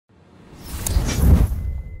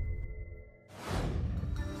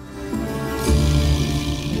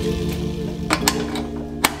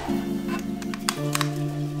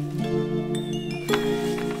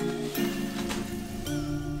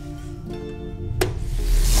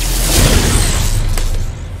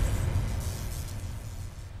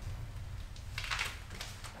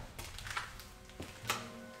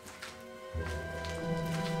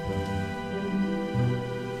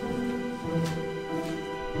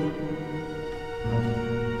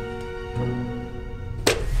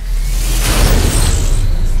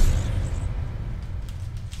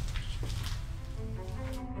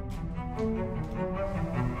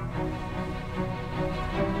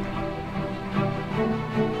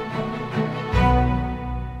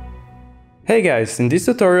Hey guys, in this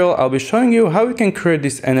tutorial I'll be showing you how you can create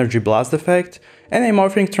this energy blast effect and a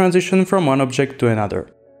morphing transition from one object to another.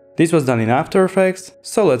 This was done in After Effects,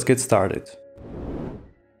 so let's get started.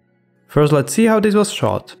 First, let's see how this was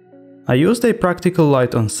shot. I used a practical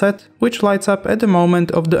light on set, which lights up at the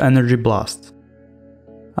moment of the energy blast.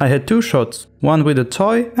 I had two shots, one with a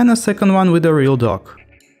toy and a second one with a real dog.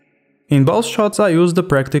 In both shots I used the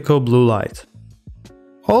practical blue light.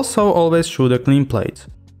 Also, always shoot a clean plate.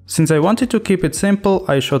 Since I wanted to keep it simple,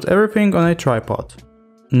 I shot everything on a tripod.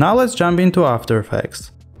 Now let's jump into After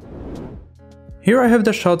Effects. Here I have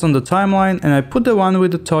the shots on the timeline and I put the one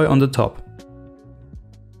with the toy on the top.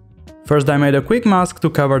 First I made a quick mask to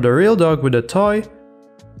cover the real dog with the toy.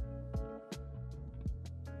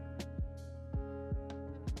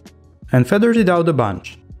 And feathered it out a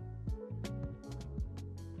bunch.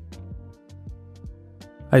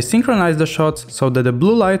 I synchronized the shots so that the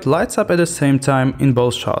blue light lights up at the same time in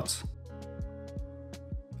both shots.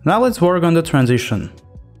 Now let's work on the transition.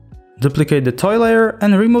 Duplicate the toy layer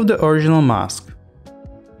and remove the original mask.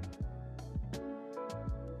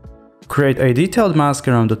 Create a detailed mask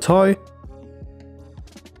around the toy.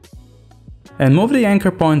 And move the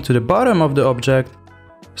anchor point to the bottom of the object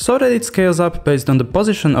so that it scales up based on the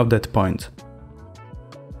position of that point.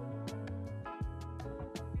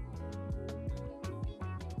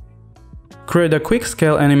 Create a quick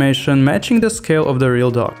scale animation matching the scale of the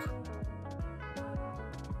real dog.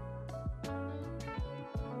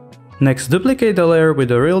 Next, duplicate the layer with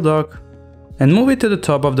the real dog and move it to the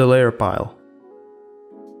top of the layer pile.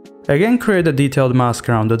 Again, create a detailed mask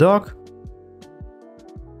around the dog.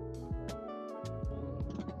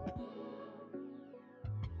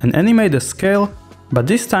 And animate the scale, but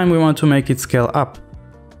this time we want to make it scale up,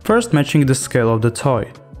 first matching the scale of the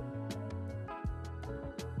toy.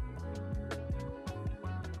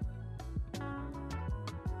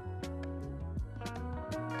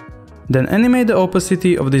 Then animate the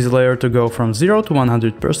opacity of this layer to go from 0 to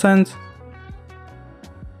 100%.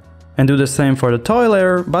 And do the same for the toy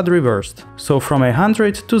layer, but reversed, so from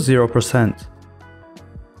 100 to 0%.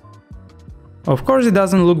 Of course it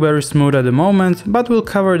doesn't look very smooth at the moment, but we'll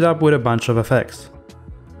cover it up with a bunch of effects.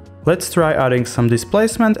 Let's try adding some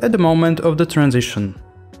displacement at the moment of the transition.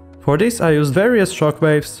 For this I used various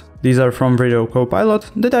shockwaves, these are from Video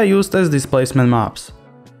Copilot, that I used as displacement maps.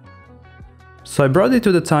 So I brought it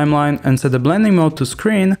to the timeline and set the blending mode to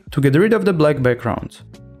screen to get rid of the black background.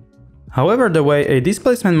 However, the way a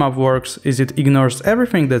displacement map works is it ignores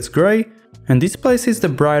everything that's gray and displaces the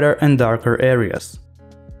brighter and darker areas.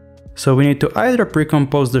 So we need to either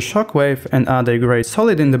pre-compose the shockwave and add a gray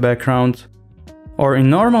solid in the background, or in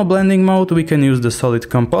normal blending mode we can use the solid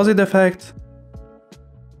composite effect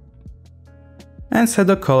and set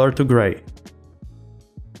the color to gray.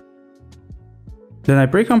 Then I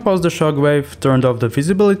pre-composed the shockwave, turned off the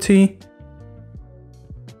visibility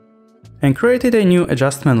and created a new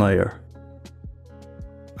adjustment layer.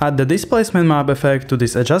 Add the displacement map effect to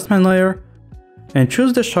this adjustment layer and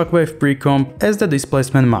choose the shockwave pre-comp as the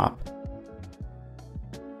displacement map.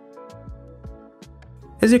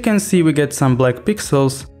 As you can see, we get some black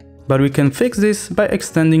pixels, but we can fix this by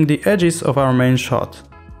extending the edges of our main shot.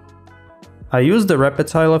 I use the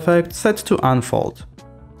reptile effect set to unfold.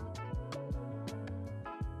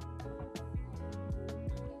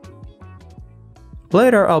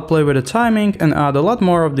 Later I'll play with the timing and add a lot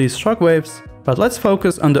more of these shockwaves, but let's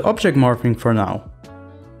focus on the object morphing for now.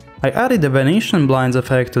 I added the Venetian blinds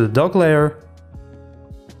effect to the dog layer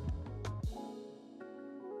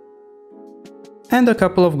and a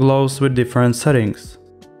couple of glows with different settings.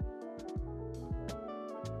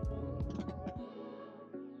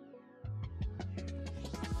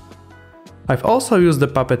 I've also used the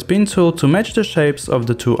puppet pin tool to match the shapes of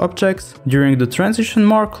the two objects during the transition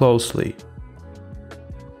more closely.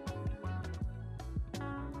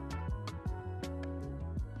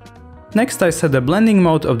 Next I set the blending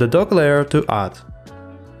mode of the dog layer to add.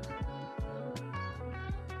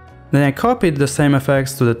 Then I copied the same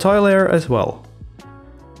effects to the toy layer as well.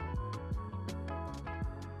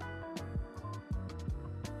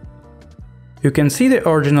 You can see the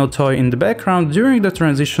original toy in the background during the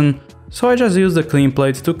transition, so I just used the clean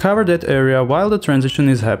plate to cover that area while the transition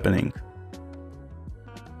is happening.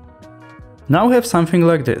 Now we have something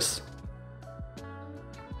like this.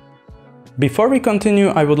 Before we continue,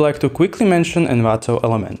 I would like to quickly mention Envato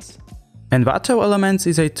elements. Envato Elements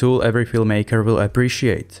is a tool every filmmaker will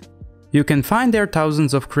appreciate. You can find there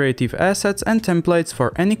thousands of creative assets and templates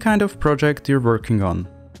for any kind of project you're working on.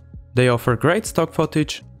 They offer great stock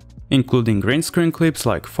footage, including green screen clips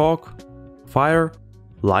like fog, fire,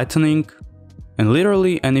 lightning, and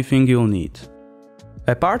literally anything you'll need.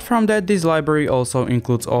 Apart from that, this library also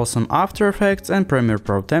includes awesome After Effects and Premiere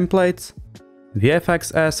Pro templates,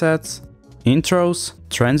 VFX assets, intros,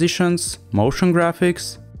 transitions, motion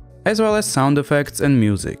graphics, as well as sound effects and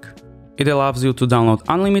music. It allows you to download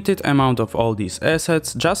unlimited amount of all these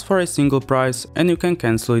assets just for a single price, and you can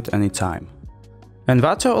cancel it anytime.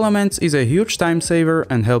 Envato Elements is a huge time saver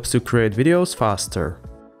and helps you create videos faster.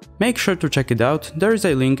 Make sure to check it out, there is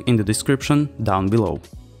a link in the description down below.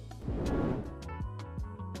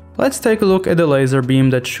 Let's take a look at the laser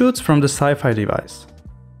beam that shoots from the Sci-Fi device.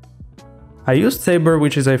 I used Saber,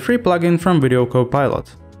 which is a free plugin from Video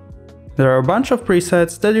Copilot. There are a bunch of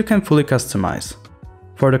presets that you can fully customize.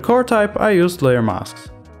 For the core type, I used layer masks.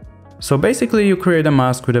 So basically you create a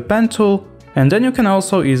mask with a pen tool, and then you can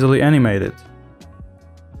also easily animate it.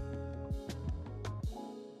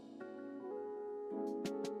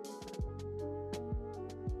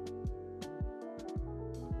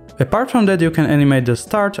 Apart from that, you can animate the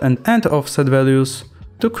start and end offset values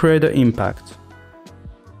to create the impact.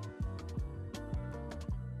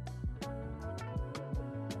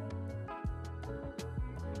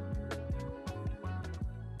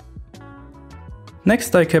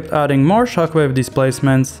 Next, I kept adding more shockwave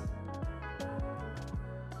displacements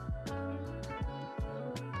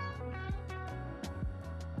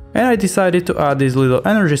and I decided to add these little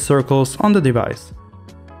energy circles on the device,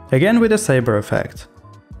 again with a Saber effect.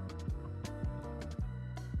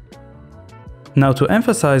 Now to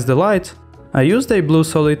emphasize the light, I used a blue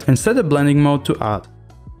solid and set a blending mode to add.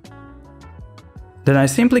 Then I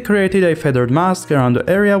simply created a feathered mask around the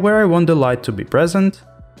area where I want the light to be present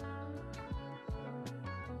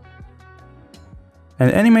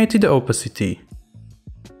and animated the opacity.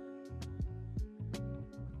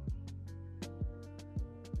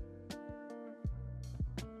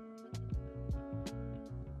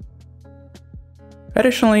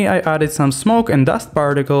 Additionally, I added some smoke and dust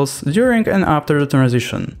particles during and after the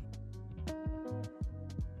transition.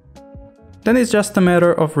 Then it's just a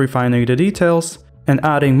matter of refining the details and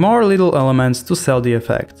adding more little elements to sell the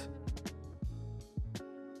effect.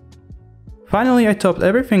 Finally, I topped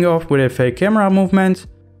everything off with a fake camera movement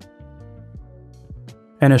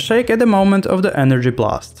and a shake at the moment of the energy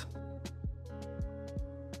blast.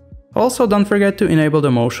 Also, don't forget to enable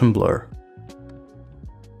the motion blur.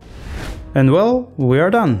 And well, we are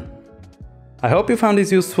done. I hope you found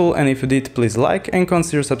this useful, and if you did, please like and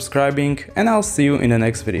consider subscribing, and I'll see you in the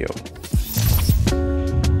next video.